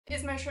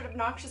Is my shirt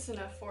obnoxious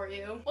enough for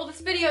you? Well, this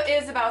video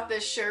is about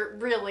this shirt,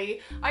 really.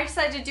 I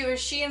decided to do a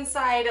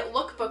Sheinside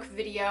Lookbook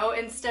video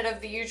instead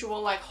of the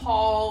usual like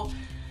haul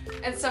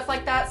and stuff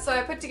like that. So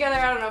I put together,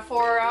 I don't know,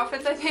 4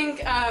 outfits I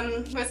think,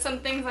 with some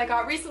things I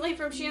got recently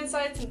from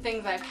Sheinside, some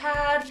things I've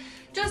had.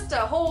 Just a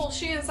whole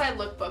Sheinside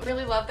lookbook.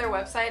 Really love their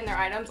website and their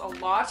items a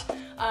lot.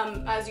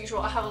 As usual,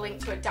 I'll have a link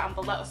to it down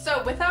below.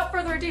 So without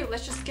further ado,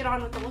 let's just get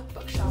on with the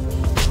lookbook, shall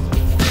we?